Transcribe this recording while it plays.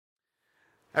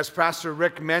As Pastor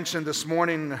Rick mentioned this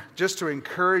morning, just to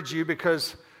encourage you,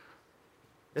 because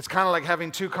it's kind of like having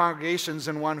two congregations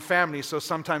in one family, so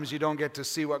sometimes you don't get to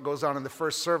see what goes on in the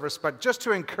first service, but just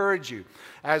to encourage you,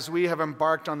 as we have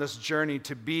embarked on this journey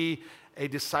to be a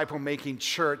disciple-making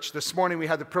church. This morning we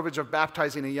had the privilege of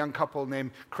baptizing a young couple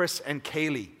named Chris and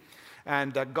Kaylee.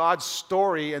 And God's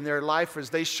story in their life as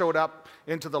they showed up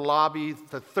into the lobby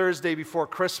the Thursday before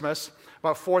Christmas,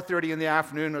 about 4:30 in the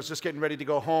afternoon. I was just getting ready to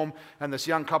go home, and this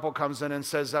young couple comes in and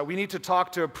says, we need to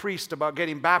talk to a priest about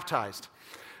getting baptized.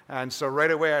 And so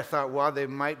right away I thought, well, they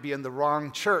might be in the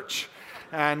wrong church.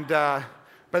 And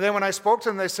but then when I spoke to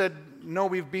them, they said, no,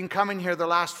 we've been coming here the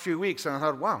last few weeks. And I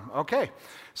thought, wow, okay.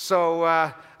 So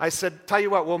I said, tell you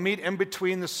what, we'll meet in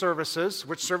between the services.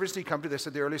 Which service do you come to? They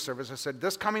said the early service. I said,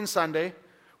 this coming Sunday,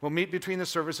 we'll meet between the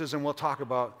services and we'll talk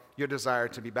about your desire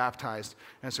to be baptized.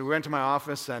 And so we went to my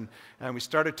office and we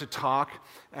started to talk.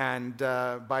 And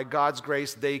by God's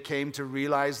grace, they came to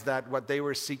realize that what they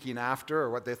were seeking after,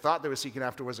 or what they thought they were seeking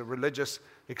after, was a religious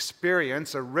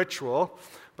experience, a ritual.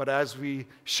 But as we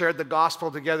shared the gospel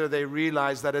together, they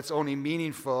realized that it's only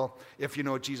meaningful if you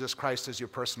know Jesus Christ as your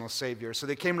personal Savior. So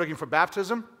they came looking for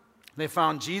baptism. They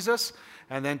found Jesus.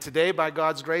 And then today, by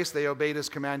God's grace, they obeyed His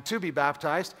command to be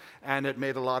baptized, and it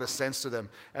made a lot of sense to them.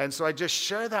 And so I just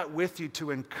share that with you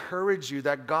to encourage you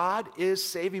that God is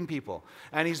saving people,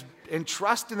 and He's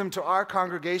entrusting them to our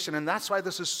congregation. And that's why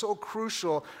this is so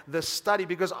crucial, this study,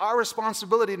 because our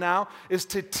responsibility now is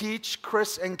to teach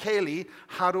Chris and Kaylee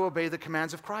how to obey the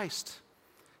commands of Christ.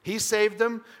 He saved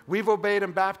them, we've obeyed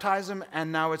and baptized them,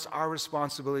 and now it's our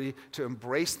responsibility to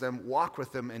embrace them, walk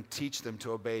with them, and teach them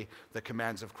to obey the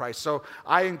commands of Christ. So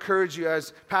I encourage you,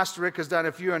 as Pastor Rick has done,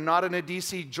 if you are not in a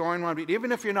DC, join one.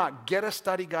 Even if you're not, get a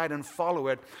study guide and follow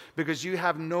it, because you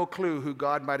have no clue who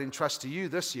God might entrust to you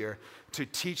this year to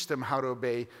teach them how to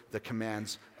obey the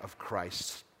commands of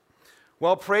Christ.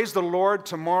 Well, praise the Lord,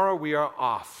 tomorrow we are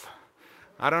off.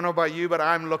 I don't know about you, but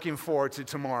I'm looking forward to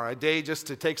tomorrow, a day just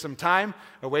to take some time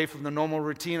away from the normal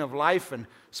routine of life and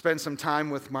spend some time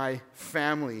with my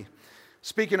family.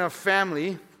 Speaking of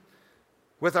family,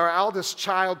 with our eldest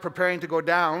child preparing to go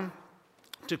down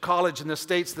to college in the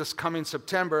States this coming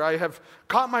September, I have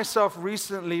caught myself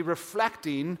recently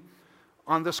reflecting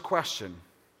on this question.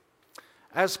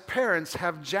 As parents,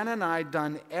 have Jen and I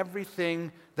done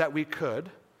everything that we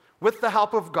could, with the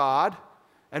help of God,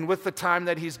 and with the time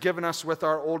that He's given us with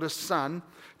our oldest son,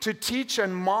 to teach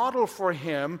and model for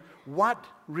him what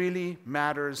really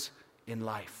matters in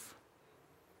life?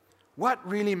 What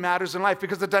really matters in life?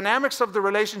 Because the dynamics of the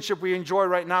relationship we enjoy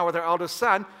right now with our eldest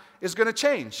son is going to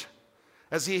change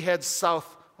as he heads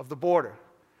south of the border.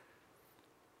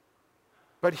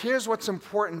 But here's what's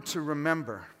important to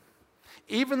remember.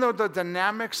 Even though the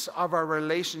dynamics of our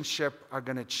relationship are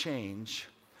going to change,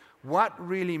 what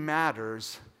really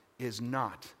matters is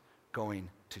not going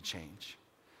to change.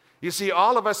 You see,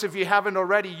 all of us, if you haven't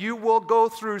already, you will go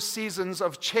through seasons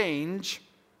of change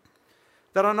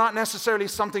that are not necessarily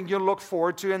something you'll look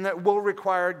forward to, and that will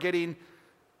require getting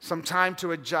some time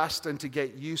to adjust and to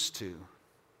get used to.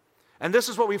 And this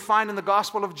is what we find in the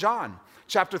Gospel of John,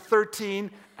 chapter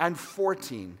 13 and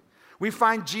 14. We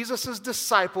find Jesus'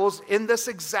 disciples in this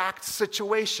exact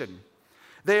situation.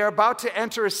 They are about to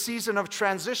enter a season of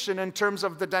transition in terms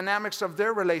of the dynamics of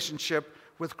their relationship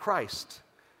with Christ.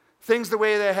 Things the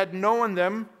way they had known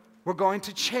them were going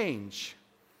to change.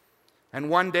 And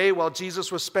one day, while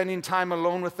Jesus was spending time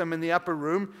alone with them in the upper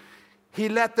room, He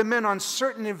let them in on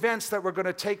certain events that were going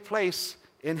to take place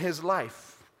in His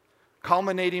life,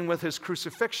 culminating with His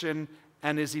crucifixion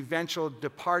and His eventual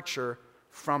departure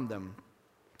from them.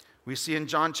 We see in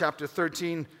John chapter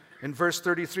 13, in verse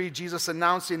 33, Jesus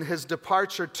announcing His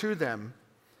departure to them.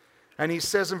 And He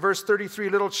says in verse 33,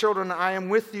 "Little children, I am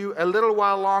with you a little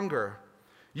while longer.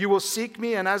 You will seek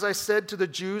me, and as I said to the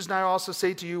Jews, and I also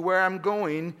say to you, where I'm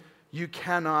going, you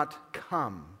cannot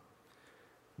come."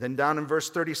 Then down in verse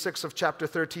 36 of chapter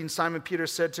 13, Simon Peter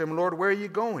said to Him, "Lord, where are you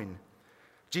going?"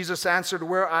 Jesus answered,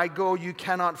 "Where I go, you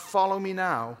cannot follow me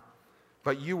now,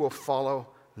 but you will follow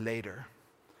later."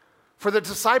 For the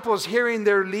disciples, hearing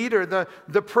their leader,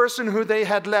 the person who they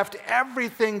had left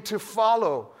everything to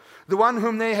follow, the one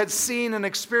whom they had seen and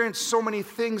experienced so many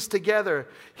things together,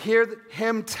 hear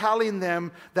Him telling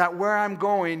them that where I'm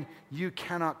going, you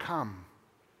cannot come.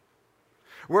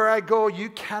 Where I go,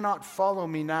 you cannot follow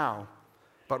me now,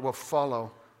 but will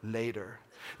follow later.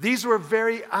 These were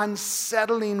very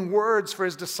unsettling words for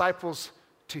His disciples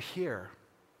to hear.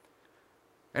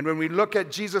 And when we look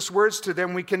at Jesus' words to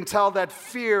them, we can tell that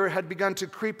fear had begun to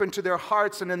creep into their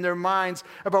hearts and in their minds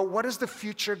about what is the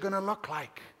future going to look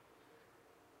like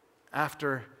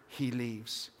after He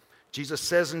leaves. Jesus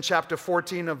says in chapter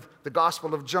 14 of the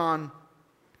Gospel of John,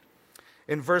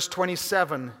 in verse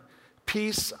 27,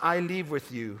 "Peace I leave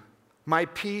with you, my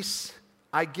peace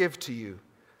I give to you.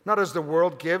 Not as the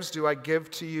world gives do I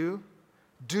give to you.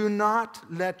 Do not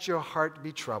let your heart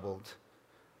be troubled,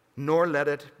 nor let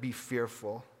it be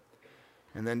fearful."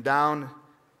 And then down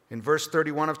in verse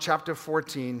 31 of chapter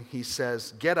 14, he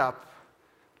says, "Get up,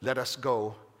 let us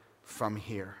go from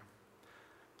here."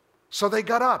 So they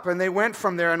got up and they went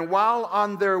from there, and while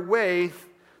on their way,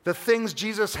 the things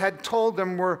Jesus had told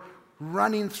them were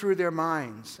running through their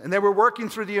minds. And they were working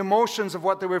through the emotions of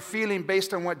what they were feeling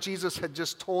based on what Jesus had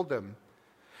just told them.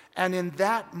 And in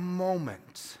that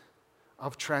moment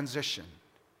of transition,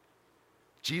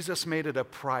 Jesus made it a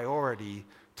priority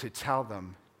to tell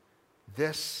them,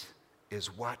 this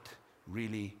is what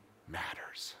really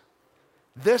matters.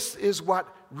 This is what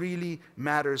really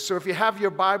matters. So if you have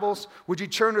your Bibles, would you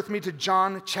turn with me to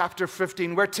John chapter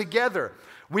 15, where together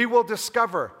we will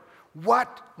discover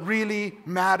what really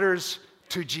matters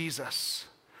to Jesus.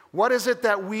 What is it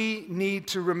that we need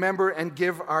to remember and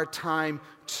give our time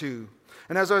to?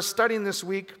 And as I was studying this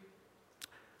week,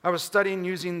 I was studying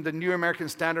using the New American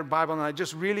Standard Bible, and I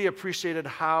just really appreciated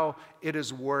how it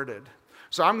is worded.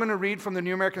 So I'm going to read from the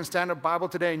New American Standard Bible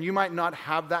today, and you might not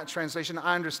have that translation.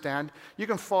 I understand. You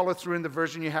can follow through in the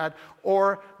version you had,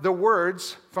 or the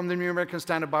words from the New American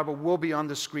Standard Bible will be on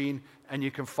the screen, and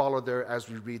you can follow there as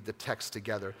we read the text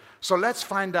together. So let's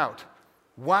find out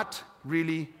what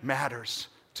really matters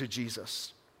to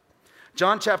Jesus.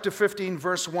 John chapter 15,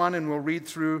 verse 1, and we'll read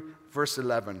through verse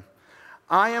 11.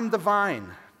 "I am the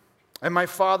vine, and my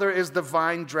Father is the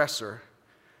vine dresser.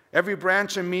 Every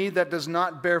branch in me that does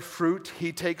not bear fruit,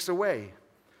 he takes away.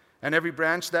 And every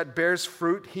branch that bears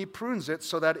fruit, he prunes it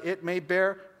so that it may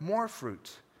bear more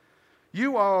fruit.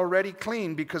 You are already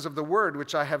clean because of the word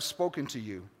which I have spoken to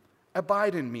you.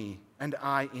 Abide in me, and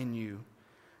I in you.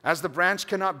 As the branch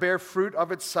cannot bear fruit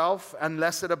of itself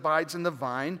unless it abides in the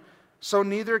vine, so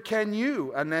neither can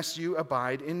you unless you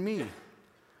abide in me.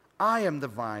 I am the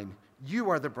vine, you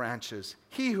are the branches.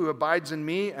 He who abides in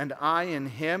me and I in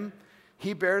him,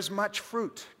 he bears much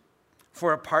fruit.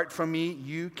 For apart from me,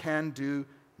 you can do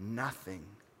nothing.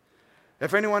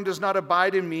 If anyone does not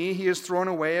abide in me, he is thrown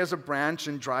away as a branch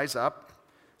and dries up,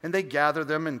 and they gather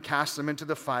them and cast them into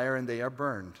the fire, and they are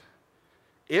burned.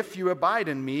 If you abide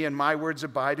in me and my words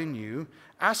abide in you,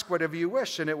 ask whatever you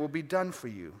wish, and it will be done for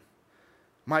you.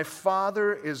 My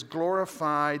Father is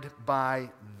glorified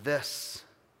by this,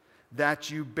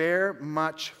 that you bear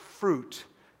much fruit,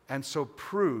 and so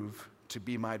prove to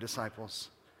be my disciples.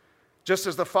 Just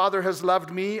as the Father has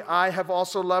loved me, I have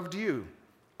also loved you.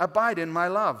 Abide in my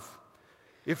love.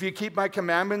 If you keep my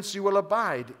commandments, you will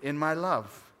abide in my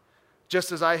love,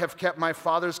 just as I have kept my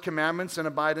Father's commandments and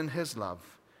abide in his love.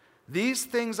 These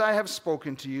things I have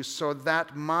spoken to you so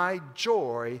that my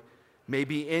joy may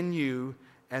be in you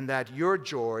and that your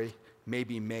joy may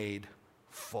be made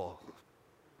full."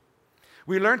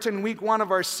 We learned in week 1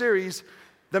 of our series,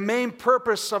 the main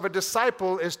purpose of a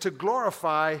disciple is to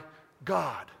glorify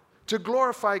God. To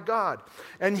glorify God.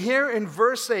 And here in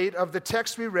verse 8 of the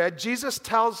text we read, Jesus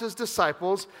tells his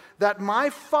disciples that my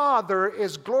Father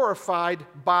is glorified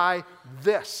by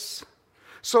this.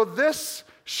 So this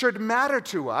should matter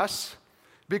to us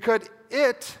because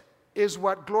it is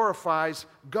what glorifies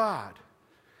God.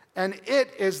 And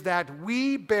it is that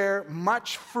we bear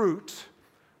much fruit,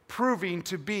 proving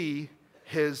to be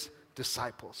his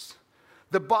disciples.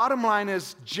 The bottom line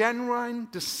is genuine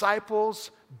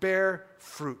disciples bear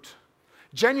fruit.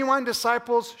 Genuine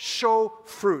disciples show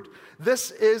fruit.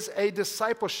 This is a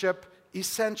discipleship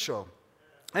essential.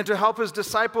 And to help his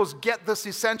disciples get this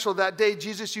essential that day,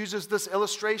 Jesus uses this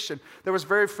illustration that was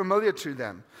very familiar to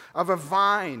them of a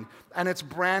vine and its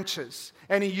branches.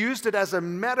 And he used it as a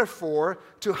metaphor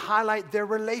to highlight their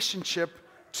relationship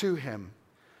to him.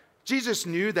 Jesus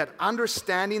knew that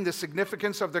understanding the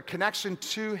significance of their connection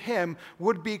to him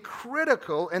would be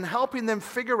critical in helping them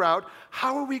figure out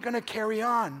how are we going to carry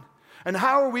on and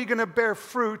how are we going to bear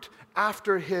fruit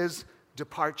after his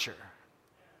departure.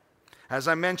 As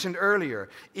I mentioned earlier,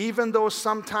 even though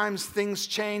sometimes things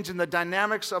change in the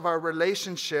dynamics of our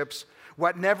relationships,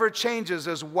 what never changes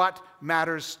is what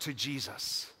matters to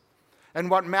Jesus. And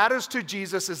what matters to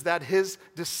Jesus is that his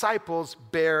disciples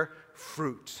bear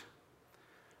fruit.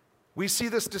 We see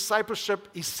this discipleship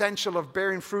essential of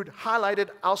bearing fruit highlighted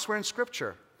elsewhere in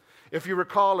Scripture. If you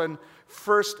recall in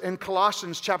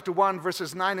Colossians chapter 1,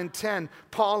 verses 9 and 10,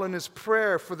 Paul in his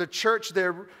prayer for the church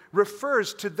there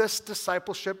refers to this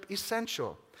discipleship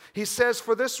essential. He says,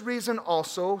 "For this reason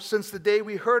also, since the day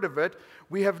we heard of it,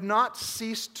 we have not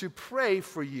ceased to pray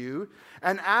for you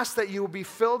and ask that you will be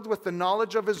filled with the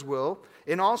knowledge of his will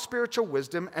in all spiritual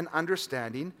wisdom and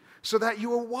understanding, so that you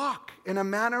will walk in a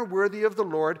manner worthy of the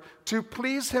Lord, to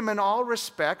please him in all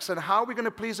respects." And how are we going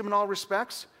to please him in all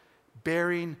respects?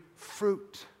 Bearing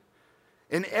fruit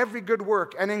in every good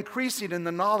work and increasing in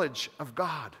the knowledge of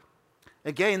God.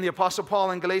 Again, the Apostle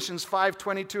Paul in Galatians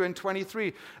 5:22 and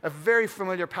 23, a very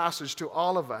familiar passage to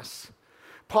all of us.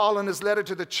 Paul, in his letter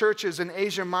to the churches in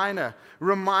Asia Minor,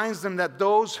 reminds them that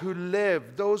those who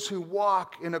live, those who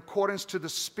walk in accordance to the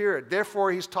Spirit,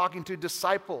 therefore he's talking to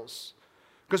disciples,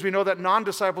 because we know that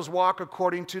non-disciples walk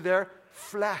according to their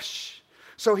flesh.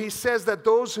 So he says that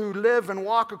those who live and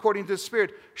walk according to the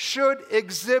Spirit should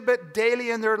exhibit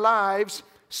daily in their lives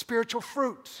spiritual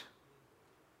fruit,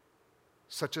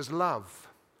 such as love,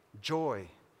 joy,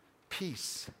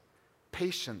 peace,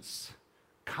 patience,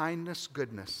 kindness,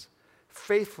 goodness,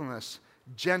 faithfulness,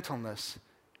 gentleness,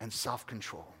 and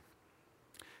self-control.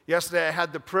 Yesterday, I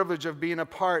had the privilege of being a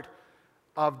part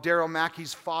of Daryl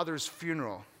Mackey's father's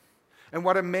funeral. And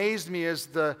what amazed me is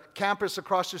the campus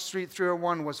across the street,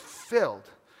 301, was filled.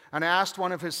 And I asked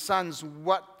one of his sons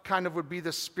what kind of would be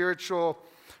the spiritual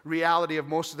reality of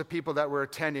most of the people that were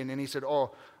attending. And he said,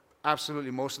 "Oh,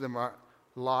 absolutely, most of them are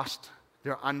lost.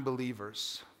 They're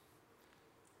unbelievers."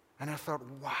 And I thought,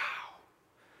 wow,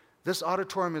 this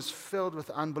auditorium is filled with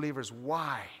unbelievers.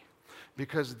 Why?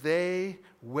 Because they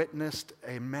witnessed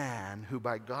a man who,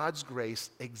 by God's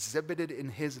grace, exhibited in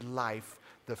his life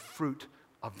the fruit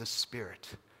of the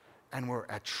Spirit and were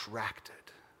attracted.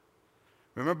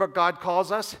 Remember what God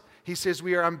calls us? He says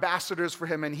we are ambassadors for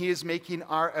him, and he is making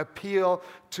our appeal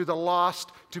to the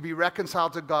lost to be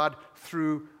reconciled to God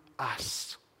through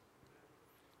us.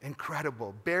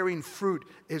 Incredible. Bearing fruit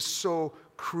is so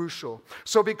crucial.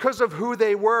 So because of who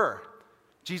they were,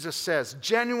 Jesus says,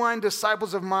 genuine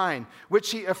disciples of mine, which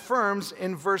he affirms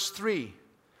in verse 3.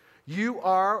 You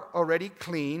are already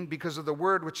clean because of the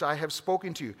word which I have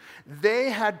spoken to you. They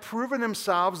had proven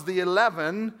themselves, the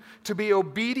 11, to be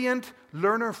obedient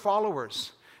learner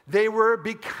followers. They were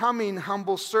becoming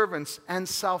humble servants and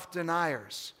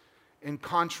self-deniers, in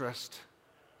contrast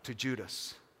to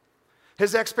Judas.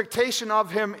 His expectation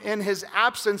of him in his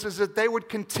absence is that they would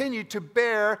continue to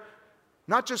bear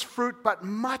not just fruit, but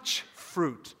much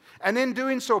fruit. And in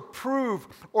doing so, prove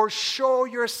or show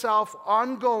yourself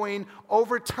ongoing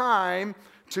over time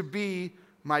to be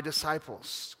my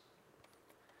disciples.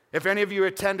 If any of you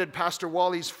attended Pastor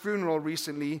Wally's funeral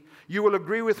recently, you will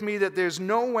agree with me that there's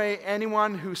no way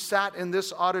anyone who sat in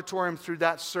this auditorium through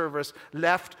that service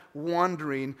left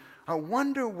wondering, I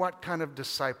wonder what kind of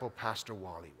disciple Pastor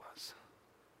Wally was.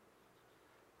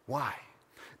 Why?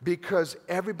 Because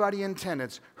everybody in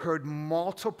attendance heard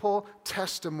multiple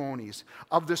testimonies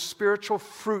of the spiritual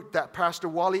fruit that Pastor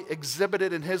Wally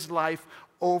exhibited in his life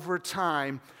over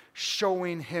time,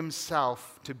 showing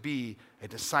himself to be a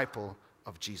disciple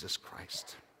of Jesus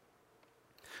Christ.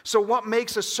 So what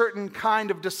makes a certain kind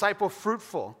of disciple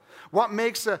fruitful? What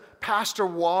makes a Pastor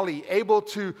Wally able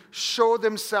to show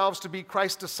themselves to be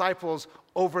Christ's disciples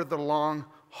over the long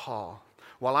haul?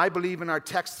 Well, I believe in our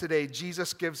text today,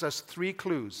 Jesus gives us 3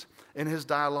 clues in his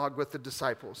dialogue with the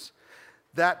disciples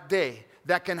that day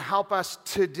that can help us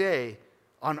today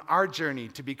on our journey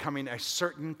to becoming a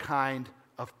certain kind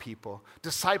of people,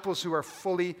 disciples who are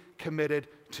fully committed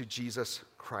to Jesus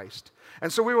Christ.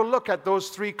 And so we will look at those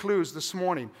 3 clues this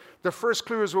morning. The first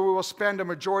clue is where we will spend a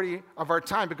majority of our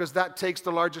time because that takes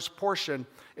the largest portion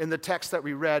in the text that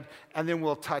we read, and then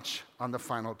we'll touch on the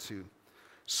final 2.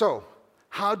 So,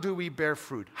 how do we bear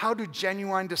fruit? How do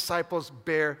genuine disciples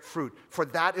bear fruit? For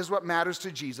that is what matters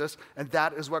to Jesus, and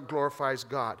that is what glorifies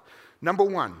God. Number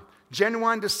 1,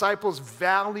 genuine disciples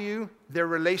value their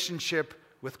relationship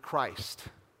with Christ.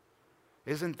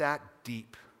 Isn't that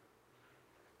deep?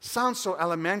 Sounds so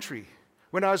elementary.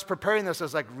 When I was preparing this, I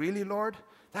was like, really, Lord?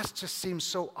 That just seems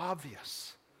so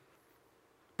obvious.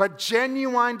 But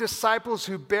genuine disciples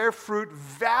who bear fruit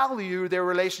value their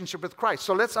relationship with Christ.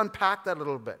 So let's unpack that a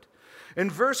little bit. In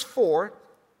verse 4,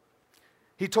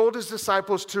 he told his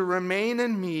disciples to remain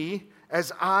in me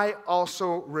as I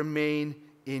also remain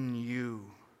in you.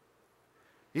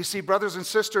 You see, brothers and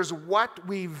sisters, what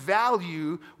we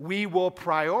value, we will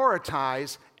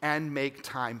prioritize and make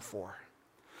time for.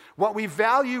 What we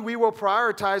value, we will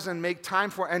prioritize and make time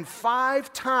for. And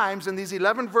 5 times in these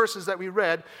 11 verses that we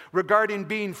read regarding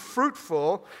being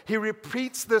fruitful, he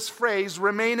repeats this phrase,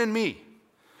 remain in me.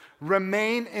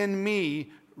 Remain in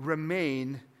me.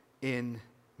 Remain in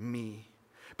me.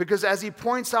 Because as he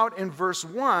points out in verse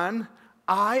 1,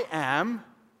 I am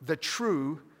the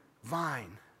true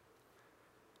vine.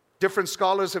 Different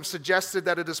scholars have suggested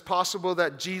that it is possible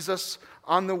that Jesus,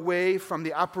 on the way from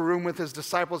the upper room with his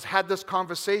disciples, had this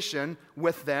conversation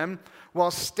with them while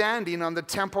standing on the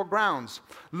temple grounds,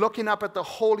 looking up at the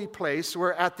holy place,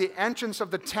 where at the entrance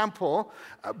of the temple,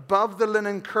 above the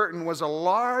linen curtain, was a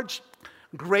large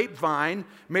grapevine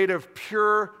made of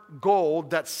pure gold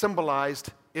that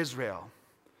symbolized Israel.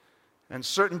 And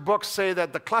certain books say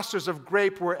that the clusters of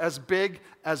grape were as big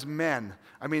as men.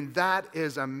 I mean, that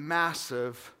is a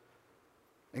massive,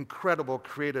 incredible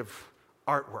creative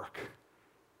artwork.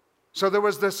 So there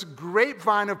was this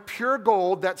grapevine of pure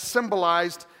gold that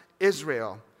symbolized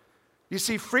Israel. You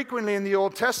see, frequently in the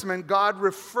Old Testament, God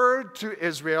referred to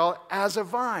Israel as a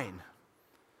vine,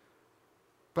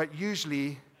 but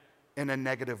usually in a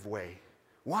negative way.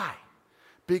 Why?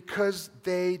 Because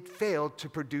they failed to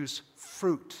produce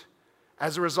fruit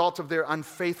as a result of their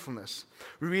unfaithfulness.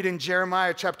 We read in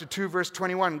Jeremiah chapter 2, verse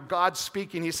 21, God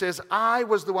speaking, he says, I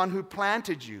was the one who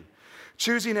planted you,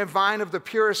 choosing a vine of the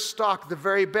purest stock, the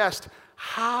very best.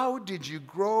 How did you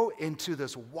grow into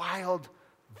this wild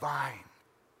vine?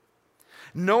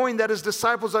 Knowing that his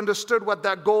disciples understood what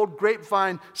that gold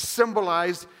grapevine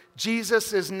symbolized,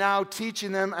 Jesus is now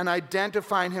teaching them and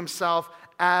identifying himself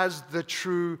as the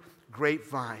true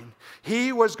grapevine.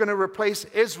 He was going to replace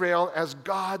Israel as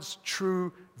God's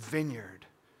true vineyard.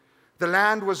 The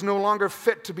land was no longer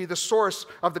fit to be the source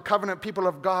of the covenant people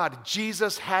of God.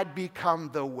 Jesus had become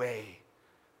the way.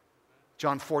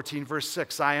 John 14, verse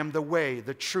 6, I am the way,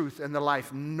 the truth, and the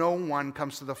life. No one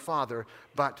comes to the Father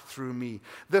but through me.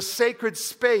 The sacred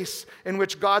space in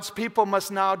which God's people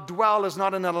must now dwell is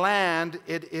not in a land,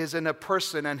 it is in a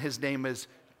person, and his name is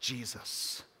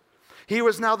Jesus. He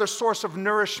was now the source of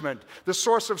nourishment, the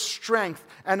source of strength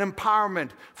and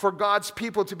empowerment for God's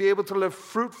people to be able to live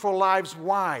fruitful lives.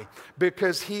 Why?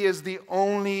 Because he is the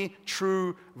only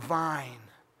true vine.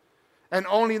 And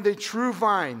only the true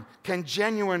vine can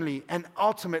genuinely and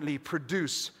ultimately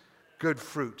produce good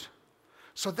fruit.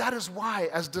 So that is why,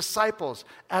 as disciples,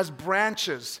 as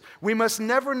branches, we must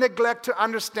never neglect to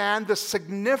understand the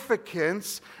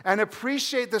significance and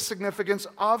appreciate the significance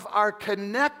of our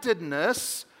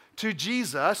connectedness to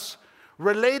Jesus,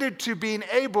 related to being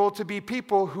able to be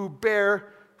people who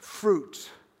bear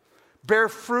fruit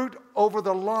over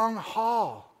the long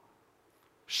haul,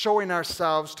 showing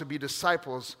ourselves to be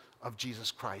disciples of Jesus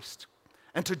Christ.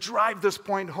 And to drive this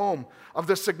point home of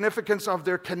the significance of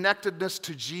their connectedness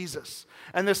to Jesus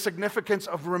and the significance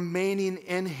of remaining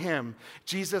in him,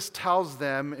 Jesus tells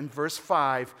them in verse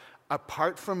 5,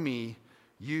 apart from me,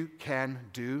 you can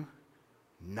do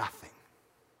nothing.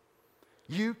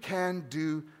 You can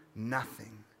do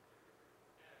nothing.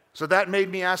 So that made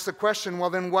me ask the question, well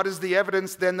then what is the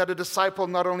evidence then that a disciple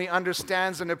not only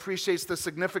understands and appreciates the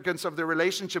significance of their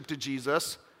relationship to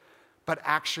Jesus, but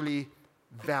actually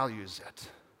values it?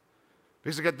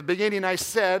 Because at the beginning I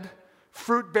said,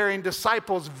 fruit-bearing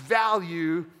disciples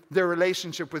value their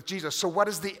relationship with Jesus. So what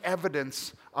is the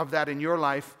evidence of that in your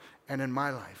life and in my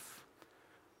life?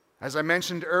 As I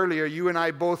mentioned earlier, you and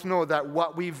I both know that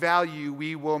what we value,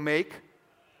 we will make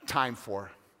time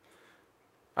for.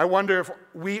 I wonder if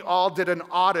we all did an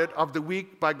audit of the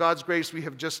week, by God's grace, we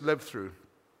have just lived through.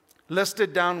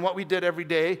 Listed down what we did every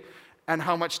day and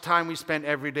how much time we spent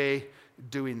every day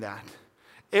doing that.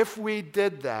 If we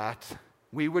did that,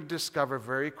 we would discover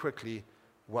very quickly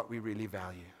what we really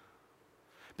value.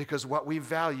 Because what we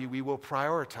value, we will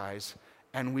prioritize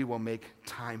and we will make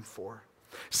time for.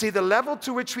 See, the level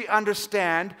to which we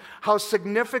understand how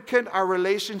significant our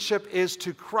relationship is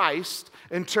to Christ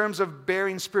in terms of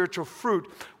bearing spiritual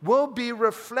fruit will be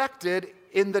reflected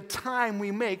in the time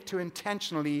we make to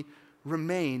intentionally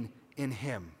remain in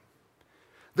him.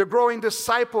 The growing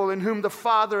disciple in whom the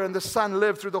Father and the Son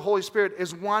live through the Holy Spirit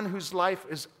is one whose life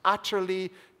is utterly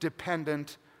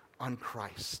dependent on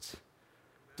Christ.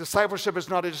 Discipleship is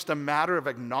not just a matter of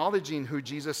acknowledging who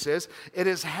Jesus is. It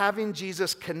is having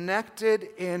Jesus connected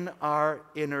in our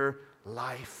inner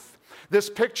life. This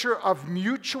picture of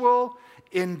mutual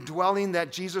indwelling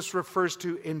that Jesus refers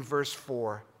to in verse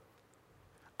 4.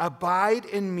 Abide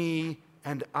in me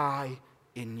and I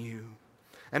in you.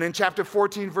 And in chapter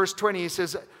 14, verse 20, he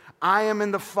says, I am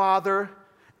in the Father,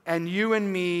 and you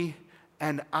in me,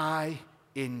 and I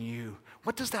in you.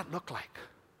 What does that look like?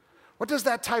 What does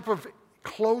that type of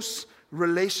close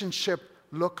relationship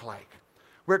look like?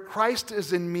 Where Christ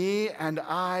is in me and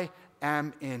I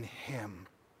am in him.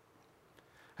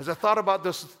 As I thought about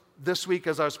this week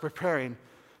as I was preparing,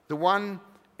 the one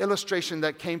illustration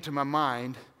that came to my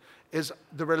mind is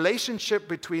the relationship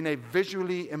between a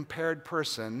visually impaired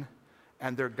person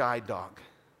and their guide dog.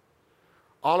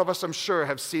 All of us, I'm sure,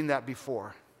 have seen that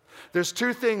before. There's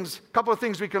a couple of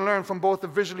things we can learn from both the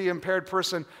visually impaired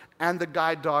person and the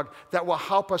guide dog that will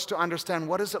help us to understand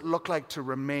what does it look like to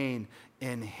remain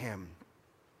in Him.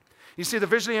 You see, the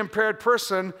visually impaired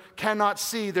person cannot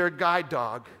see their guide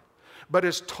dog, but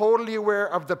is totally aware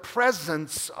of the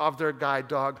presence of their guide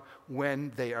dog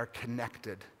when they are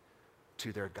connected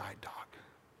to their guide dog.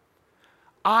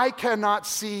 I cannot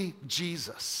see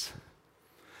Jesus,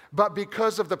 but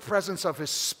because of the presence of His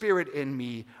Spirit in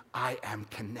me, I am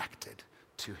connected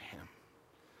to Him.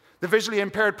 The visually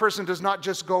impaired person does not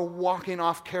just go walking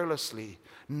off carelessly.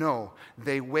 No,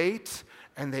 they wait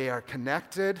and they are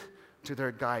connected to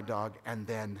their guide dog, and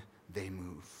then they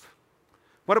move.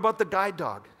 What about the guide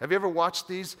dog? Have you ever watched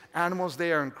these animals?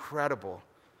 They are incredible.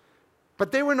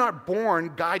 But they were not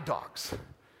born guide dogs.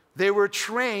 They were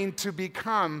trained to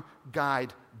become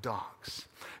guide dogs.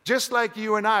 Just like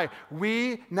you and I,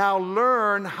 we now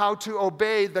learn how to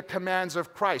obey the commands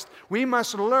of Christ. We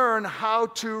must learn how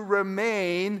to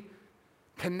remain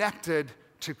connected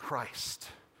to Christ.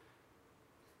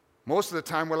 Most of the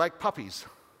time, we're like puppies.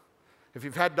 If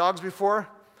you've had dogs before,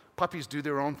 puppies do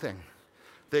their own thing.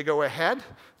 They go ahead,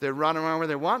 they run around where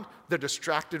they want, they're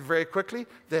distracted very quickly,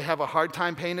 they have a hard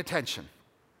time paying attention.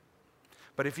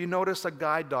 But if you notice a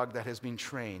guide dog that has been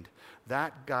trained,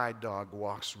 that guide dog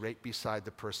walks right beside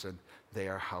the person they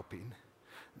are helping.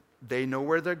 They know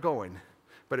where they're going,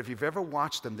 but if you've ever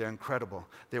watched them, they're incredible.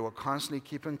 They will constantly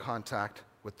keep in contact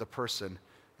with the person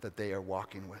that they are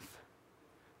walking with.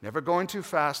 Never going too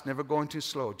fast, never going too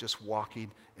slow, just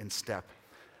walking in step.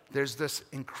 There's this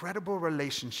incredible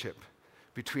relationship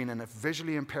between a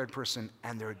visually impaired person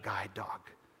and their guide dog.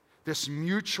 This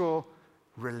mutual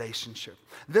relationship.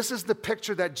 This is the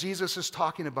picture that Jesus is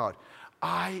talking about.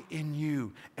 I in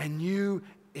you and you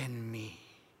in me.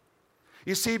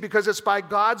 You see, because it's by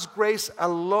God's grace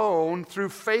alone, through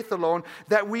faith alone,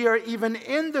 that we are even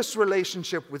in this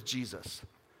relationship with Jesus.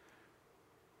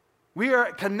 We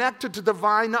are connected to the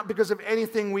vine not because of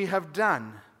anything we have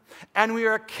done. And we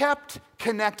are kept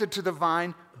connected to the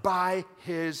vine by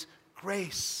His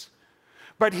grace.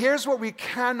 But here's what we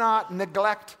cannot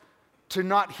neglect to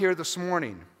not hear this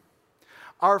morning.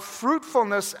 Our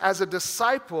fruitfulness as a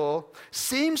disciple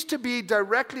seems to be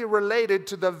directly related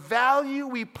to the value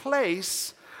we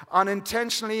place on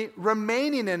intentionally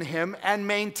remaining in Him and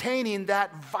maintaining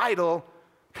that vital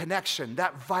connection,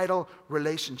 that vital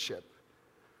relationship.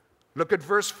 Look at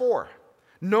verse 4.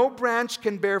 No branch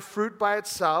can bear fruit by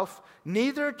itself,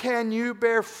 neither can you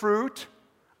bear fruit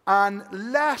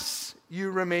unless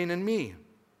you remain in me.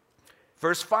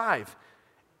 Verse 5.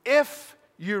 If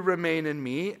you remain in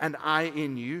me and I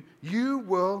in you, you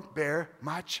will bear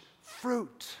much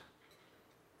fruit.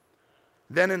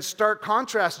 Then in stark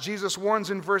contrast, Jesus warns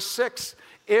in verse 6,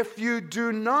 if you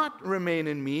do not remain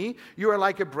in me, you are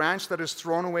like a branch that is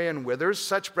thrown away and withers.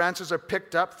 Such branches are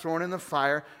picked up, thrown in the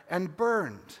fire, and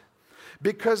burned,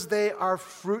 because they are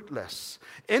fruitless,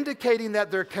 indicating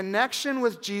that their connection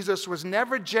with Jesus was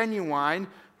never genuine,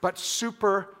 but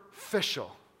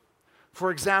superficial.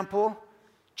 For example,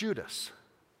 Judas.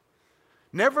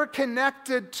 Never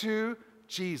connected to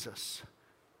Jesus.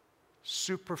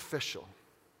 Superficial.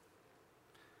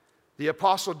 The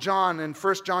Apostle John in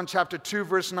 1 John chapter 2,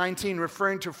 verse 19,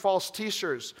 referring to false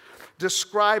teachers,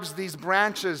 describes these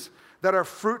branches that are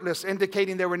fruitless,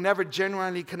 indicating they were never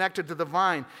genuinely connected to the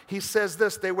vine. He says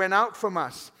this, they went out from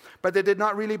us, but they did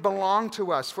not really belong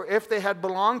to us. For if they had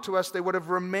belonged to us, they would have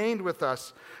remained with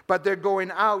us. But their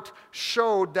going out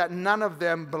showed that none of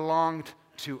them belonged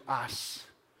to us.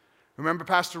 Remember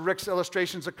Pastor Rick's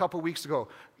illustrations a couple weeks ago.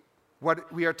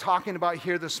 What we are talking about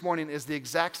here this morning is the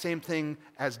exact same thing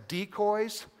as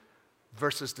decoys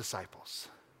versus disciples.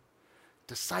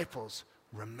 Disciples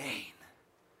remain.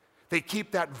 They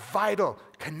keep that vital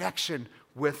connection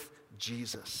with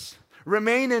Jesus.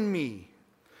 Remain in me.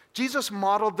 Jesus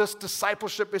modeled this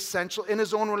discipleship essential in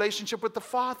His own relationship with the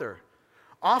Father.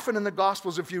 Often in the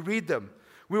Gospels, if you read them,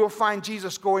 we will find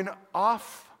Jesus going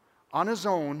off on His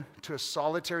own to a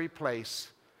solitary place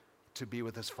to be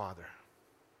with His Father.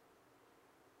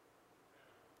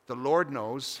 The Lord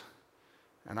knows,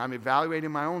 and I'm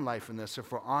evaluating my own life in this,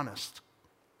 if we're honest,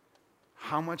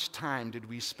 how much time did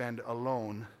we spend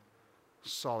alone,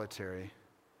 solitary,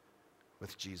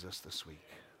 with Jesus this week?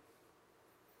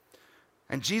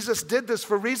 And Jesus did this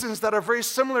for reasons that are very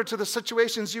similar to the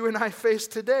situations you and I face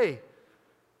today.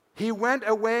 He went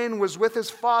away and was with His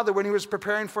Father when He was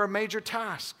preparing for a major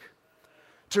task,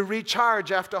 to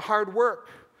recharge after hard work,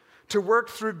 to work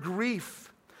through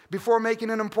grief before making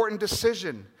an important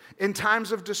decision, in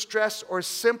times of distress, or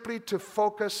simply to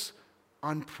focus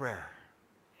on prayer.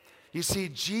 You see,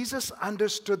 Jesus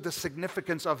understood the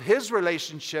significance of his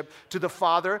relationship to the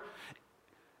Father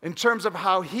in terms of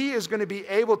how he is going to be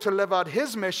able to live out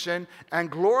his mission and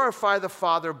glorify the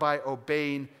Father by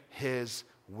obeying his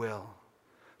will.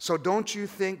 So don't you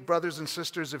think, brothers and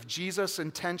sisters, if Jesus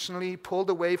intentionally pulled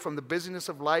away from the busyness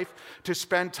of life to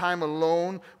spend time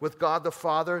alone with God the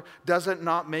Father, does it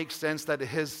not make sense that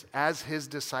as his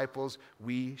disciples,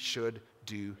 we should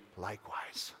do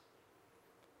likewise?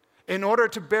 In order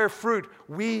to bear fruit,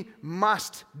 we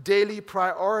must daily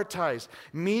prioritize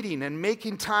meeting and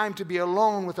making time to be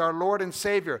alone with our Lord and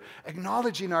Savior,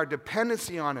 acknowledging our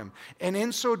dependency on him, and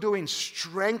in so doing,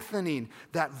 strengthening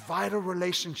that vital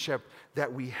relationship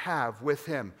that we have with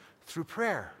him through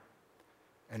prayer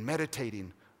and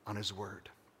meditating on his word.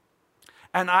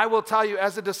 And I will tell you,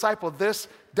 as a disciple, this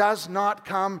does not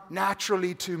come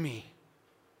naturally to me.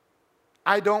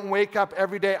 I don't wake up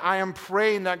every day. I am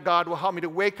praying that God will help me to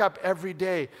wake up every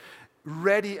day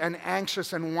ready and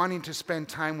anxious and wanting to spend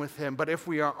time with him. But if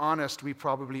we are honest, we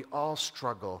probably all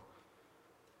struggle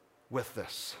with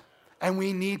this. And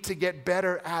we need to get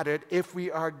better at it if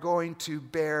we are going to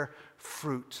bear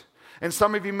fruit. And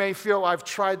some of you may feel, I've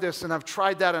tried this and I've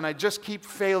tried that and I just keep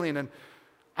failing and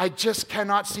I just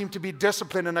cannot seem to be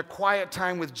disciplined in a quiet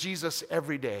time with Jesus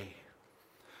every day.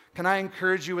 Can I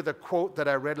encourage you with a quote that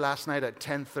I read last night at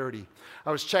 10:30?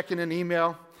 I was checking an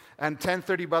email, and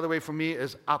 10:30, by the way, for me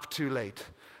is up too late.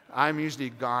 I'm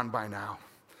usually gone by now.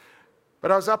 But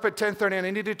I was up at 10:30, and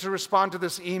I needed to respond to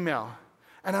this email.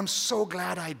 And I'm so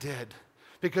glad I did,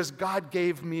 because God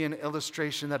gave me an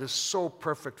illustration that is so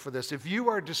perfect for this. If you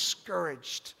are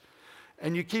discouraged,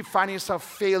 and you keep finding yourself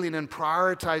failing and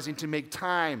prioritizing to make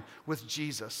time with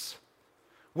Jesus,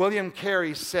 William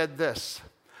Carey said this: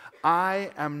 I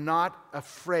am not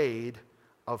afraid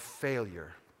of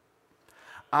failure.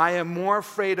 I am more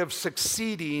afraid of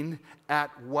succeeding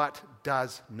at what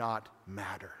does not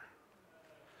matter.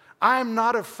 I am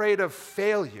not afraid of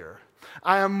failure.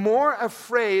 I am more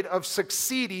afraid of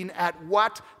succeeding at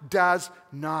what does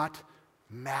not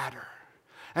matter.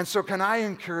 And so can I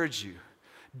encourage you,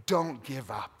 don't give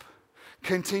up.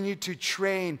 Continue to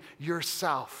train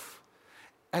yourself.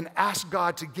 And ask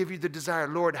God to give you the desire.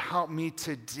 Lord, help me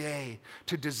today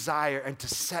to desire and to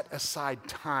set aside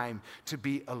time to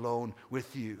be alone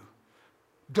with you.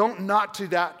 Don't not do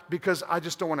that because I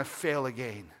just don't want to fail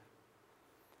again.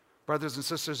 Brothers and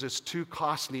sisters, it's too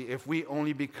costly. If we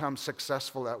only become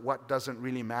successful at what doesn't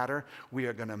really matter, we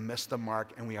are going to miss the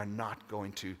mark and we are not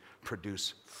going to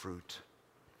produce fruit.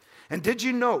 And did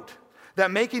you note that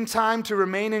making time to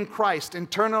remain in Christ,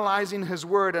 internalizing his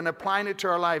word and applying it to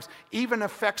our lives even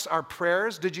affects our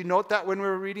prayers? Did you note that when we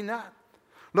were reading that?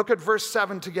 Look at verse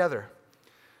 7 together.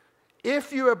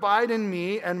 If you abide in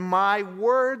me and my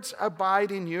words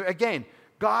abide in you. Again,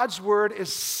 God's word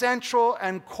is central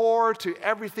and core to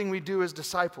everything we do as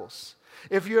disciples.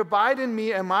 If you abide in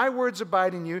me and my words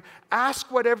abide in you,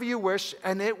 ask whatever you wish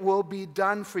and it will be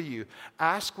done for you.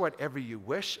 Ask whatever you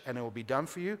wish and it will be done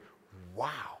for you.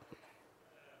 Wow.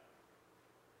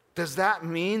 Does that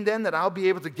mean then that I'll be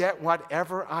able to get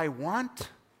whatever I want?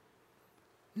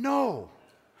 No.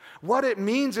 What it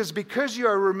means is because you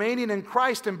are remaining in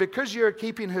Christ and because you are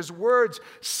keeping his words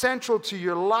central to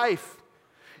your life,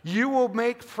 you will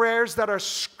make prayers that are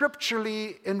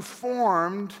scripturally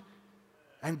informed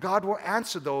and God will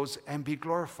answer those and be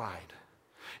glorified.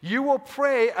 You will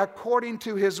pray according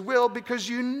to his will because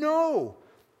you know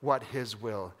what his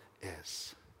will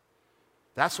is.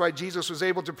 That's why Jesus was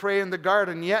able to pray in the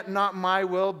garden, yet not my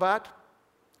will, but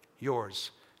yours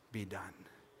be done.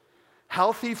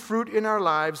 Healthy fruit in our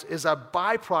lives is a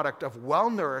byproduct of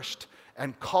well-nourished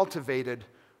and cultivated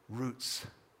roots.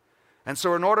 And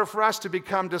so in order for us to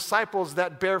become disciples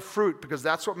that bear fruit, because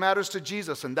that's what matters to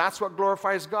Jesus and that's what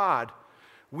glorifies God,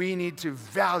 we need to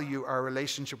value our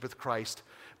relationship with Christ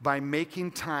by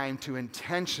making time to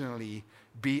intentionally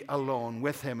be alone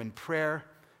with him in prayer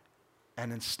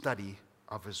and in study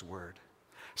of his word.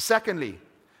 Secondly,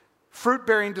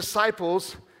 fruit-bearing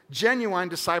disciples, genuine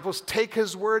disciples, take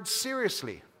his word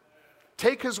seriously.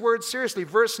 Take his word seriously.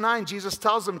 Verse 9, Jesus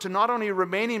tells them to not only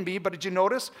remain in me, but did you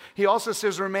notice? He also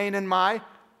says, remain in my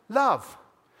love.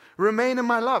 Remain in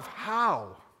my love.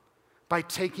 How? By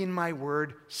taking my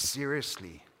word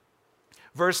seriously.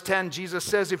 Verse 10, Jesus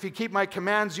says, if you keep my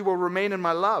commands, you will remain in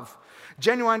my love.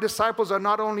 Genuine disciples are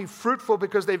not only fruitful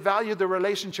because they value the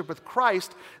relationship with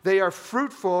Christ, they are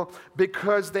fruitful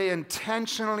because they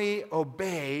intentionally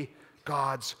obey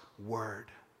God's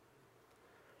word.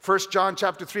 1 John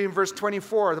chapter 3 and verse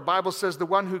 24, the Bible says, the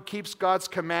one who keeps God's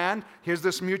command, here's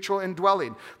this mutual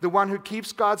indwelling. The one who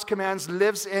keeps God's commands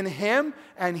lives in him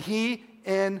and he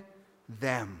in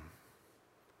them.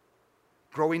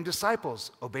 growing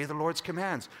disciples, obey the Lord's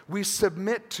commands. We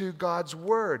submit to God's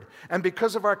word. And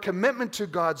because of our commitment to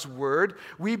God's word,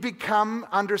 we become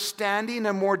understanding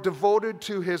and more devoted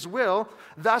to his will.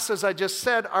 Thus, as I just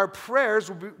said, our prayers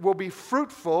will be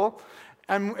fruitful.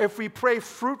 And if we pray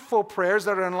fruitful prayers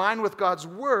that are in line with God's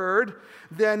word,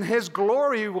 then his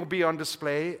glory will be on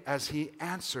display as he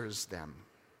answers them.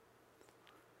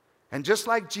 And just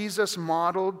like Jesus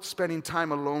modeled spending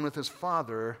time alone with his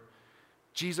Father,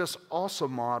 Jesus also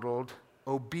modeled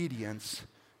obedience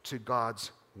to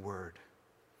God's word.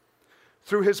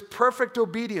 Through his perfect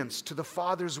obedience to the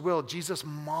Father's will, Jesus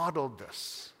modeled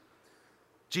this.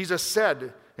 Jesus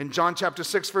said in John chapter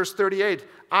 6, verse 38,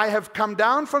 I have come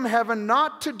down from heaven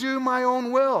not to do my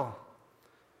own will,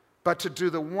 but to do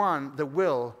the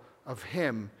will of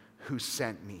him who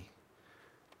sent me.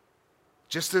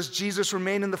 Just as Jesus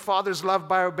remained in the Father's love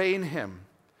by obeying him,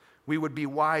 we would be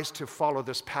wise to follow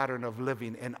this pattern of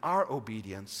living in our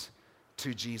obedience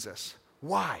to Jesus.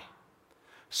 Why?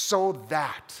 So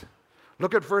that,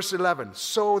 look at verse 11,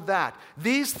 so that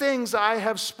these things I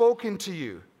have spoken to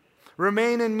you,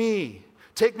 remain in me,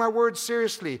 take my word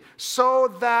seriously, so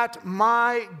that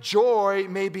my joy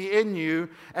may be in you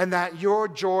and that your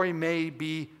joy may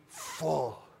be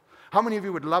full. How many of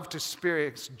you would love to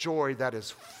experience joy that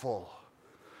is full?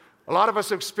 A lot of us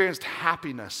have experienced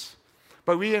happiness,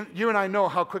 but you and I know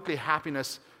how quickly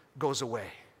happiness goes away.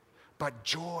 But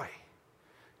joy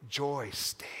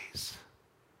stays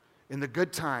in the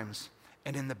good times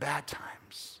and in the bad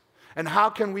times. And how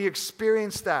can we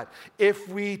experience that? If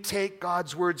we take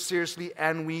God's word seriously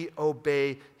and we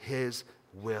obey his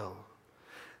will.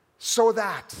 So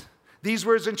that these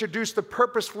words introduce the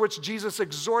purpose for which Jesus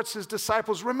exhorts his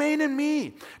disciples, remain in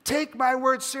me, take my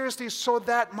word seriously so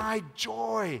that my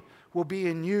joy will be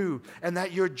in you and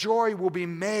that your joy will be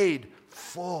made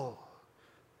full.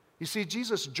 You see,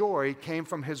 Jesus' joy came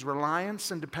from his reliance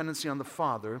and dependency on the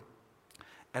Father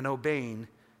and obeying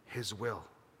his will.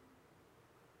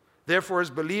 Therefore, as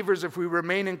believers, if we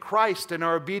remain in Christ and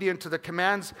are obedient to the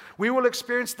commands, we will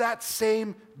experience that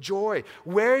same joy.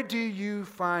 Where do you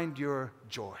find your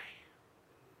joy?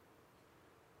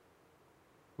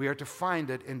 We are to find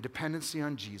it in dependency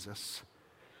on Jesus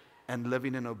and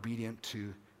living in obedience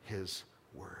to his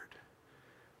word.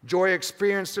 Joy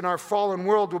experienced in our fallen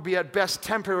world will be at best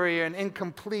temporary and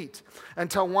incomplete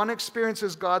until one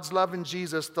experiences God's love in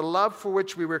Jesus, the love for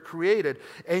which we were created,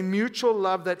 a mutual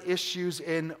love that issues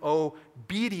in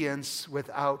obedience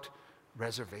without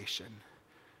reservation.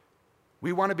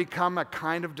 We want to become a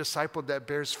kind of disciple that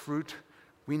bears fruit.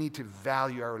 We need to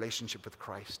value our relationship with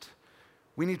Christ.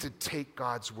 We need to take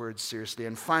God's word seriously.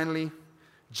 And finally,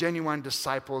 genuine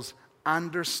disciples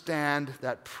understand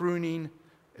that pruning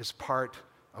is part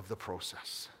of the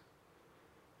process.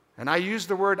 And I use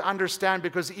the word understand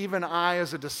because even I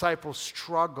as a disciple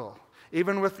struggle,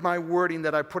 even with my wording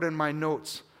that I put in my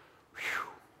notes.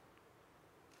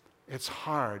 It's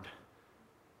hard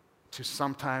to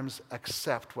sometimes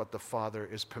accept what the Father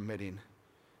is permitting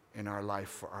in our life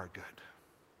for our good.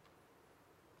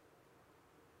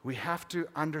 We have to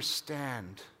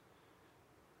understand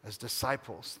as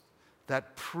disciples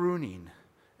that pruning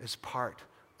is part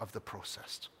of the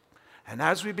process. And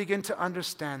as we begin to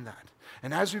understand that,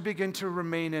 and as we begin to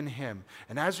remain in him,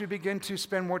 and as we begin to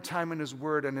spend more time in his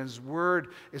word, and his word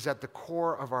is at the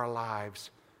core of our lives,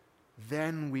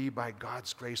 then we, by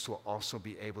God's grace, will also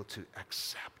be able to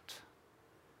accept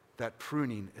that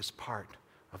pruning is part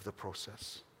of the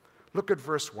process. Look at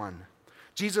verse 1.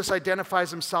 Jesus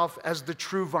identifies himself as the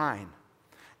true vine,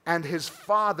 and his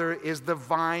Father is the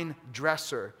vine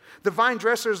dresser. The vine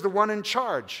dresser is the one in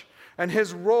charge, and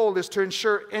his role is to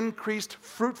ensure increased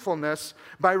fruitfulness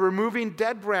by removing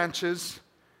dead branches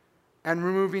and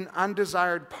removing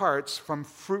undesired parts from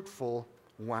fruitful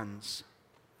ones.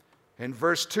 In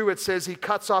verse 2, it says, he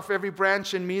cuts off every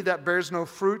branch in me that bears no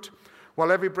fruit,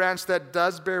 while every branch that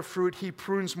does bear fruit, he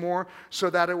prunes more so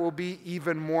that it will be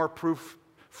even more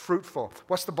fruitful.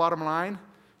 What's the bottom line?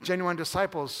 Genuine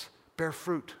disciples bear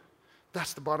fruit.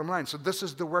 That's the bottom line. So this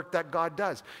is the work that God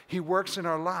does. He works in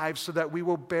our lives so that we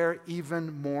will bear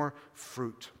even more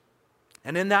fruit.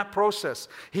 And in that process,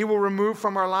 he will remove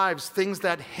from our lives things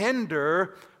that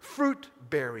hinder fruit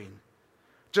bearing.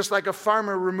 Just like a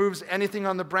farmer removes anything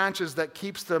on the branches that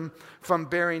keeps them from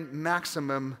bearing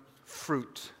maximum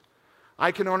fruit.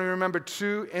 I can only remember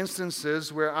 2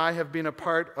 instances where I have been a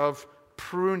part of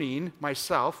pruning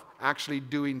myself, actually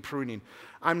doing pruning.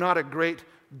 I'm not a great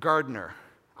gardener.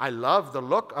 I love the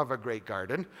look of a great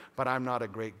garden, but I'm not a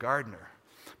great gardener.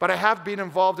 But I have been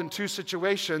involved in 2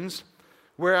 situations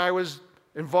where I was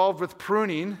involved with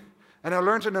pruning, and I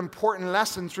learned an important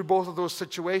lesson through both of those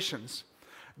situations.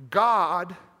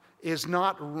 God is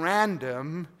not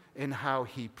random in how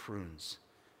he prunes.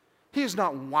 He is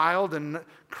not wild and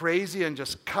crazy and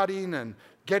just cutting and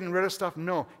getting rid of stuff.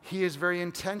 No, he is very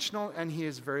intentional and he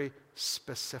is very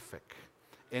specific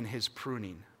in his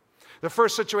pruning. The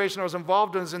first situation I was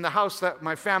involved in was in the house that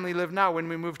my family lived now when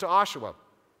we moved to Oshawa.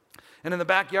 And in the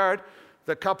backyard,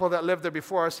 the couple that lived there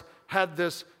before us had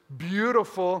this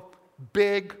beautiful,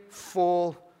 big,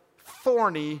 full,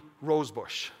 thorny rose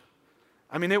bush.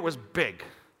 I mean, it was big.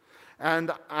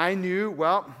 And I knew,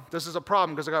 well, this is a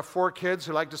problem because I got 4 kids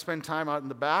who like to spend time out in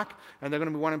the back, and they're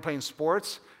going to be wanting playing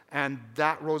sports, and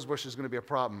that rose bush is going to be a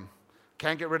problem.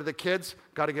 Can't get rid of the kids,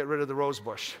 got to get rid of the rose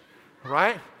bush,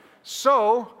 right?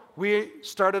 So we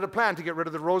started a plan to get rid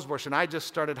of the rose bush, and I just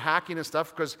started hacking and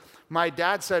stuff because my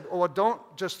dad said, oh, well, don't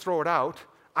just throw it out.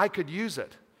 I could use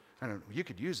it. And you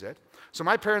could use it. So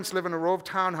my parents live in a row of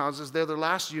townhouses. They're the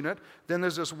last unit. Then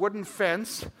there's this wooden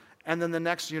fence, and then the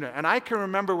next unit. And I can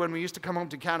remember when we used to come home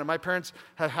to Canada, my parents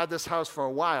had had this house for a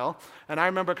while, and I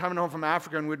remember coming home from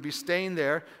Africa and we'd be staying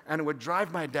there, and it would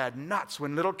drive my dad nuts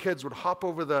when little kids would hop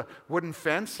over the wooden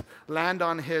fence, land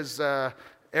on his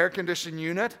air-conditioned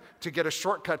unit to get a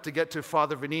shortcut to get to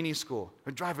Father Vanini's school. It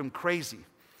would drive him crazy.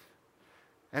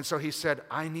 And so he said,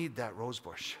 I need that rose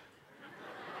bush.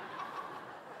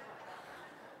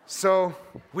 So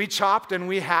we chopped and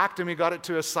we hacked and we got it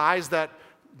to a size that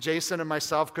Jason and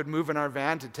myself could move in our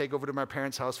van to take over to my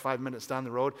parents' house 5 minutes down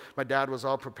the road. My dad was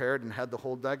all prepared and had the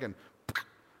hole dug, and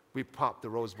we popped the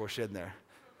rose bush in there.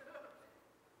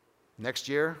 Next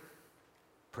year,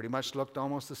 pretty much looked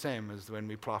almost the same as when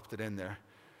we plopped it in there.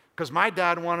 Because my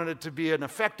dad wanted it to be an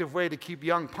effective way to keep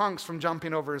young punks from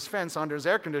jumping over his fence onto his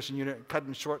air-conditioned unit and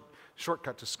cutting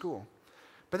shortcut to school.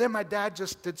 But then my dad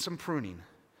just did some pruning.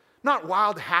 Not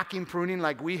wild hacking pruning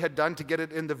like we had done to get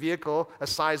it in the vehicle, a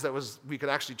size that we could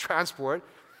actually transport,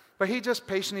 but he just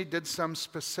patiently did some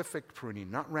specific pruning,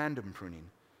 not random pruning.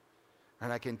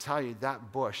 And I can tell you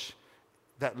that bush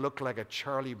that looked like a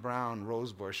Charlie Brown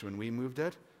rose bush when we moved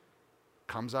it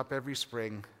comes up every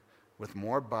spring with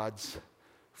more buds,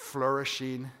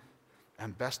 flourishing,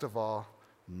 and best of all,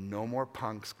 no more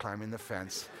punks climbing the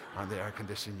fence on the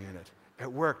air-conditioned unit.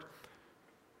 It worked.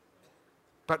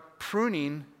 But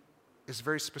pruning is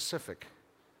very specific.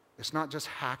 It's not just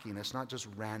hacking. It's not just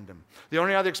random. The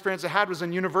only other experience I had was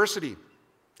in university.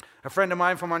 A friend of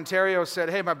mine from Ontario said,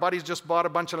 hey, my buddy's just bought a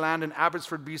bunch of land in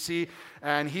Abbotsford, BC,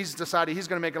 and he's decided he's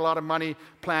going to make a lot of money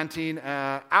planting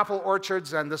apple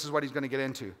orchards, and this is what he's going to get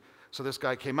into. So this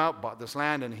guy came out, bought this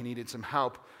land, and he needed some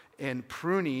help in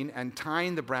pruning and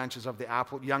tying the branches of the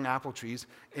young apple trees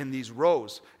in these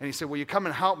rows. And he said, will you come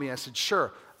and help me? I said,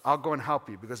 sure. I'll go and help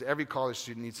you because every college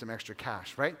student needs some extra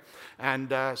cash, right?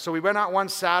 And so we went out one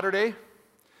Saturday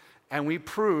and we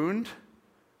pruned,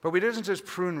 but we didn't just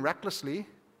prune recklessly.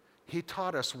 He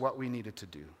taught us what we needed to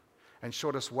do and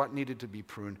showed us what needed to be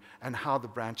pruned and how the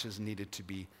branches needed to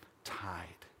be tied.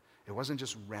 It wasn't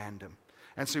just random.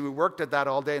 And so we worked at that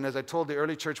all day. And as I told the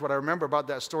early church, what I remember about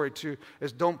that story too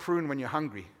is don't prune when you're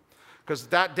hungry. Because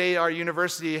that day, our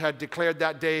university had declared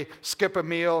that day, skip a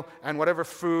meal, and whatever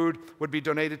food would be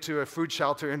donated to a food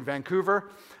shelter in Vancouver.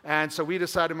 And so we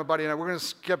decided, my buddy and I, we're going to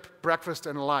skip breakfast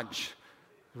and lunch.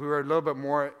 We were a little bit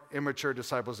more immature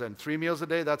disciples then. 3 meals a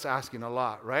day, that's asking a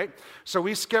lot, right? So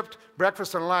we skipped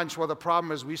breakfast and lunch. Well, the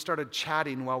problem is we started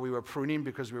chatting while we were pruning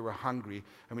because we were hungry,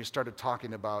 and we started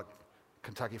talking about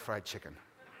Kentucky Fried Chicken.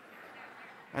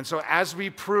 And so as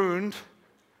we pruned,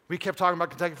 we kept talking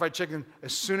about Kentucky Fried Chicken.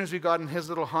 As soon as we got in his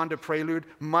little Honda Prelude,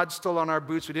 mud still on our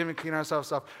boots, we didn't even clean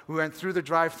ourselves up. We went through the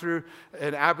drive-thru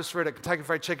in Abbotsford at Kentucky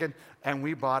Fried Chicken, and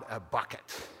we bought a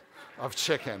bucket of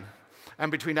chicken.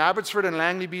 And between Abbotsford and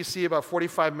Langley, BC, about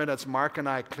 45 minutes, Mark and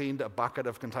I cleaned a bucket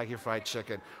of Kentucky Fried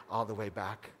Chicken all the way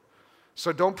back.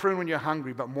 So don't prune when you're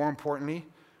hungry, but more importantly,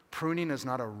 pruning is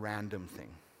not a random thing.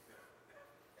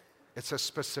 It's a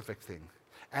specific thing.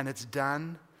 And it's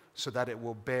done so that it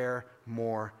will bear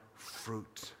more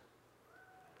fruit.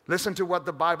 Listen to what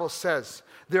the Bible says.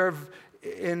 There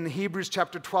in Hebrews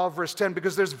chapter 12, verse 10,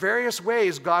 because there's various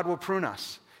ways God will prune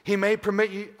us. He may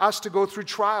permit us to go through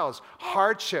trials,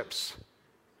 hardships.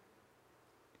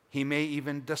 He may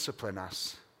even discipline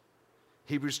us.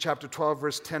 Hebrews chapter 12,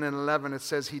 verse 10 and 11, it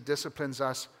says he disciplines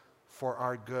us for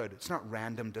our good. It's not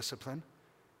random discipline.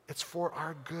 It's for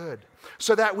our good,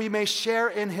 so that we may share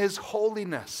in his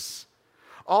holiness.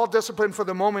 All discipline for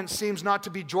the moment seems not to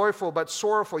be joyful, but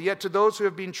sorrowful. Yet to those who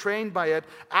have been trained by it,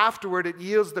 afterward it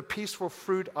yields the peaceful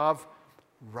fruit of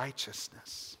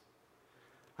righteousness.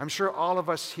 I'm sure all of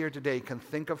us here today can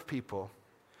think of people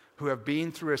who have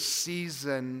been through a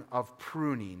season of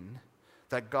pruning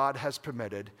that God has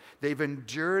permitted. They've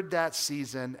endured that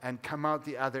season and come out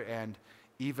the other end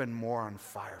even more on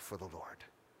fire for the Lord,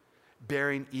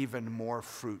 bearing even more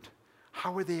fruit.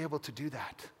 How were they able to do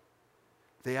that?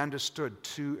 They understood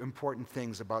two important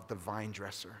things about the vine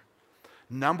dresser.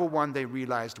 Number one, they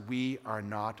realized we are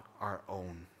not our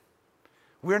own.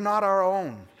 We're not our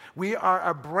own. We are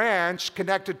a branch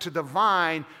connected to the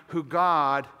vine who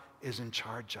God is in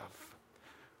charge of.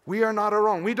 We are not our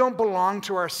own. We don't belong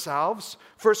to ourselves.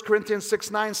 1 Corinthians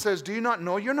 6:9 says, do you not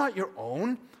know you're not your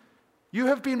own? You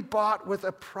have been bought with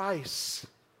a price.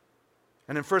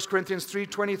 And in 1 Corinthians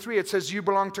 3:23 it says you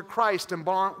belong to Christ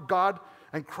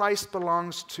and Christ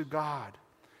belongs to God.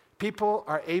 People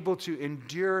are able to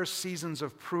endure seasons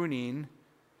of pruning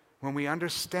when we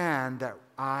understand that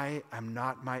I am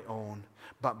not my own,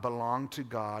 but belong to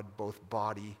God, both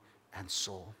body and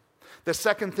soul. The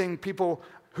second thing people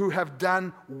who have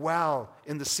done well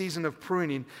in the season of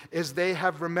pruning is they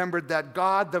have remembered that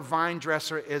God, the vine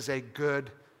dresser, is a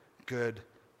good, good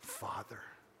Father.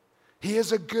 He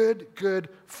is a good, good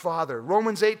Father.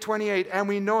 Romans 8:28, and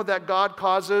we know that God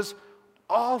causes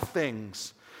all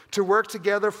things to work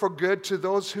together for good to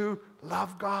those who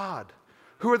love God.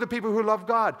 Who are the people who love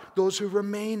God? Those who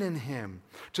remain in Him.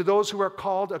 To those who are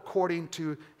called according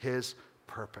to His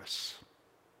purpose.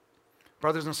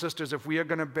 Brothers and sisters, if we are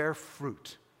going to bear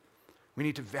fruit, we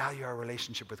need to value our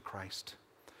relationship with Christ.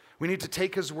 We need to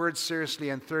take His word seriously.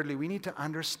 And thirdly, we need to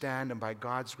understand and by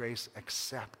God's grace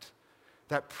accept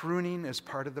that pruning is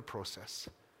part of the process.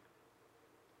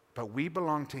 But we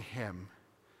belong to Him,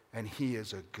 and He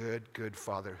is a good, good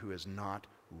Father who is not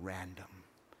random.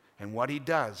 And what He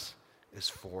does is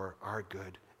for our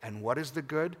good. And what is the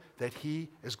good that He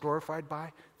is glorified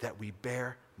by? That we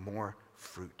bear more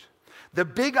fruit. The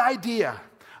big idea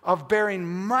of bearing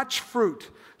much fruit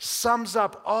sums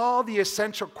up all the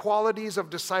essential qualities of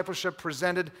discipleship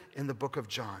presented in the book of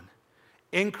John.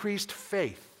 Increased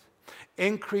faith,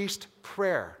 increased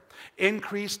prayer,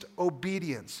 increased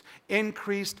obedience,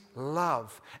 increased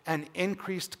love, and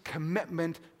increased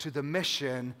commitment to the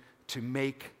mission to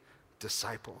make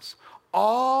disciples.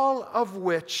 All of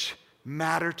which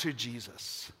matter to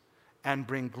Jesus and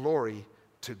bring glory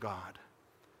to God.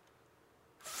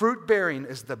 Fruit bearing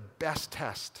is the best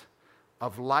test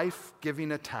of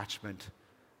life-giving attachment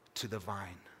to the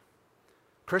vine.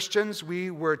 Christians,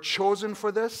 we were chosen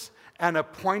for this and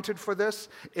appointed for this.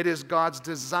 It is God's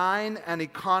design and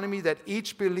economy that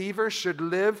each believer should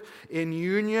live in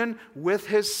union with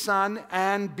His Son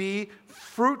and be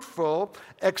fruitful,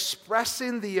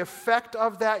 expressing the effect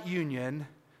of that union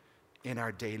in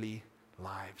our daily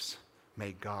lives.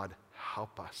 May God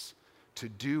help us to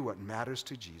do what matters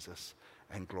to Jesus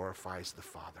and glorifies the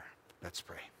Father. Let's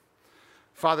pray.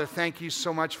 Father, thank you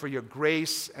so much for your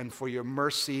grace and for your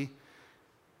mercy.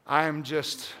 I am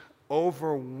just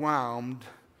overwhelmed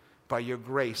by your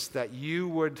grace that you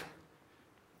would,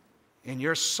 in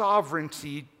your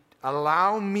sovereignty,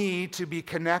 allow me to be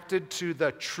connected to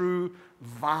the true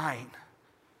vine.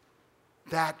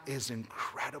 That is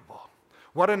incredible.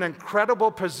 What an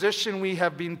incredible position we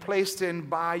have been placed in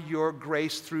by your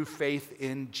grace through faith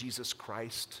in Jesus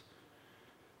Christ.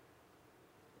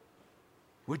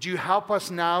 Would you help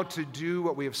us now to do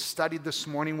what we have studied this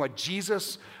morning, what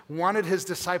Jesus wanted His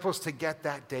disciples to get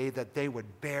that day, that they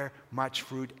would bear much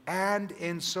fruit, and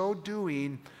in so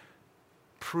doing,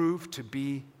 prove to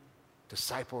be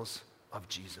disciples of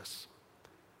Jesus.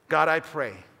 God, I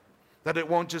pray that it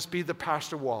won't just be the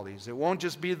Pastor Walleys, it won't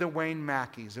just be the Wayne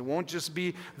Mackeys, it won't just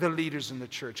be the leaders in the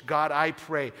church. God, I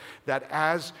pray that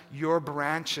as your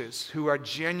branches who are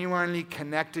genuinely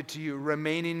connected to you,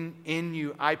 remaining in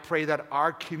you, I pray that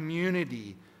our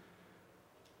community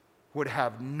would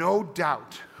have no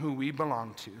doubt who we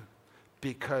belong to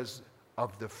because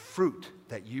of the fruit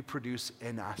that you produce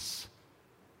in us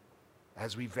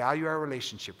as we value our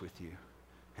relationship with you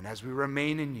and as we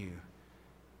remain in you.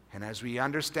 And as we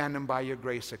understand them by your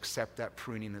grace, accept that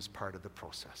pruning as part of the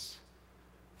process.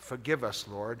 Forgive us,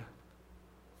 Lord,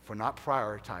 for not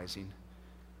prioritizing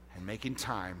and making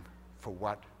time for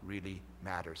what really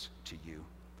matters to you.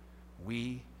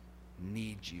 We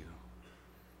need you.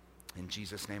 In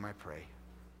Jesus' name I pray.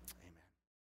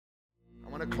 Amen. I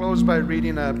want to close by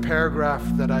reading a paragraph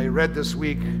that I read this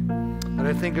week that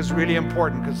I think is really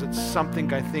important because it's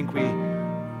something I think we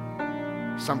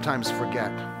sometimes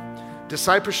forget.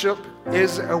 Discipleship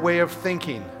is a way of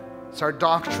thinking. It's our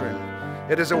doctrine.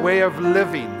 It is a way of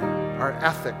living, our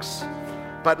ethics.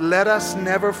 But let us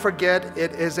never forget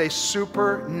it is a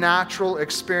supernatural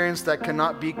experience that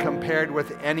cannot be compared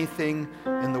with anything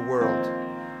in the world.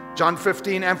 John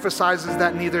 15 emphasizes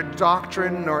that neither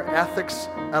doctrine nor ethics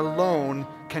alone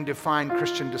can define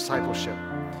Christian discipleship.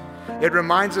 It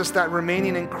reminds us that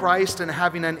remaining in Christ and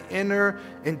having an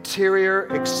interior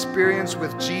experience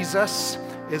with Jesus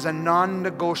is a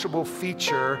non-negotiable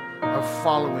feature of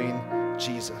following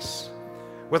Jesus.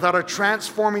 Without a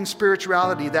transforming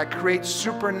spirituality that creates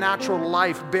supernatural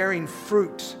life bearing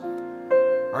fruit,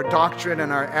 our doctrine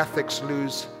and our ethics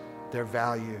lose their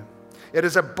value. It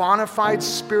is a bona fide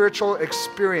spiritual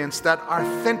experience that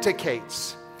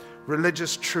authenticates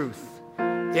religious truth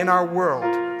in our world,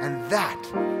 and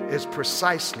that is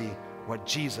precisely what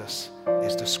Jesus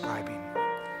is describing.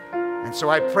 And so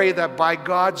I pray that by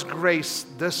God's grace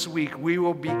this week, we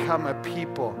will become a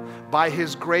people. By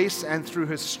His grace and through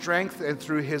His strength and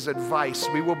through His advice,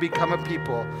 we will become a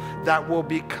people that will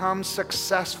become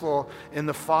successful in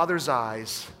the Father's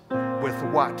eyes with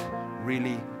what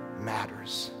really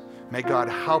matters. May God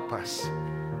help us.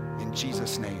 In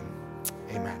Jesus' name,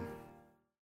 amen.